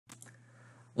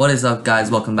What is up,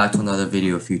 guys? Welcome back to another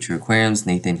video of Future Aquariums.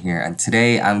 Nathan here, and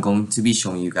today I'm going to be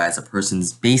showing you guys a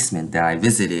person's basement that I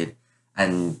visited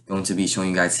and going to be showing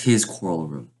you guys his coral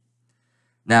room.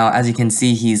 Now, as you can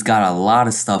see, he's got a lot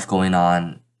of stuff going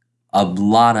on, a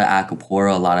lot of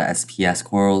Acropora, a lot of SPS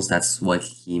corals. That's what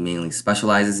he mainly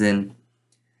specializes in.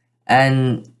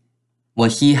 And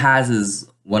what he has is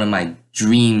one of my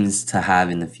dreams to have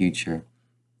in the future.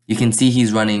 You can see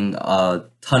he's running a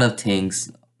ton of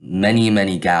tanks,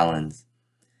 many gallons,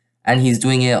 and he's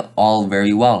doing it all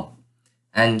very well.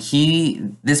 And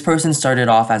this person started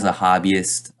off as a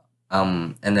hobbyist,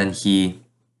 and then he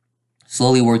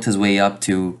slowly worked his way up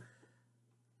to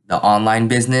the online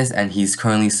business, and he's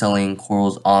currently selling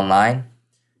corals online.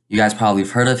 You guys probably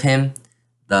have heard of him.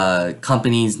 The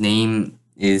company's name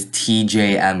is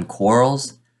TJM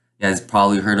Corals. You guys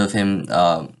probably heard of him,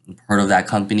 heard of that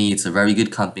company. It's a very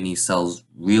good company, sells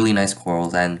really nice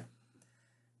corals, and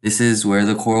this is where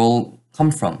the coral come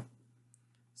from.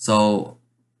 So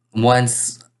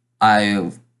once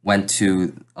I went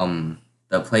to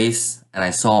the place and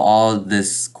I saw all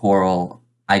this coral,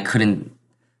 I couldn't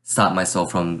stop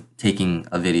myself from taking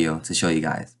a video to show you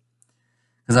guys.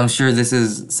 Because I'm sure this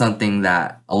is something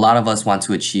that a lot of us want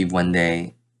to achieve one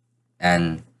day,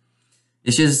 and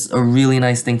it's just a really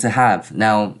nice thing to have.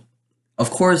 Now,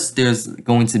 of course, there's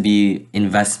going to be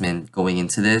investment going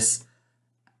into this.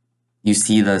 You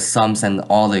see the sumps and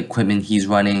all the equipment he's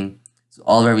running. It's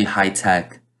all very high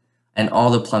tech. And all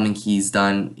the plumbing he's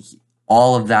done,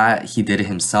 all of that, he did it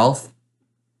himself.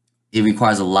 It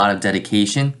requires a lot of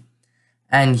dedication.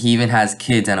 And he even has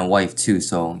kids and a wife too,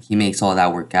 so he makes all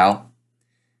that work out.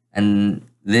 And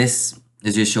this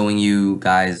is just showing you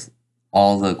guys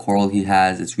all the coral he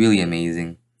has. It's really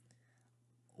amazing.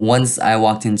 Once I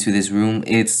walked into this room,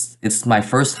 it's my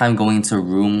first time going to a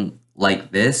room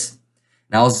like this.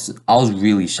 And I was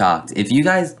really shocked. If you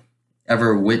guys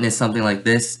ever witnessed something like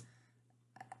this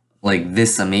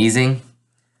amazing,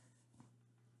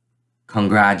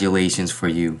 congratulations for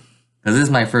you. Because this is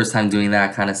my first time doing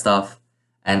that kind of stuff,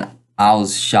 and I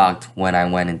was shocked when I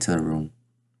went into the room.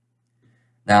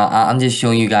 Now, I'm just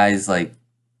showing you guys like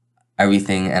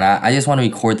everything, and I just want to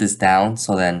record this down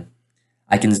so then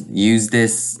I can use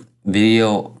this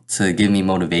video to give me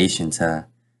motivation to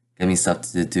give me stuff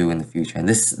to do in the future. And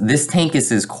this tank is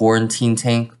his quarantine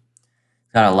tank.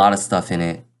 It's got a lot of stuff in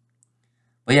it.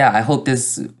 But yeah, I hope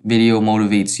this video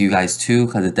motivates you guys too,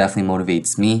 because it definitely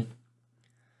motivates me.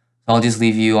 So I'll just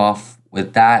leave you off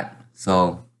with that.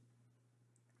 So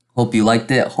hope you liked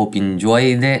it, hope you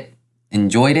enjoyed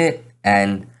it,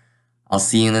 and I'll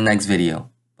see you in the next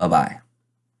video. Bye bye.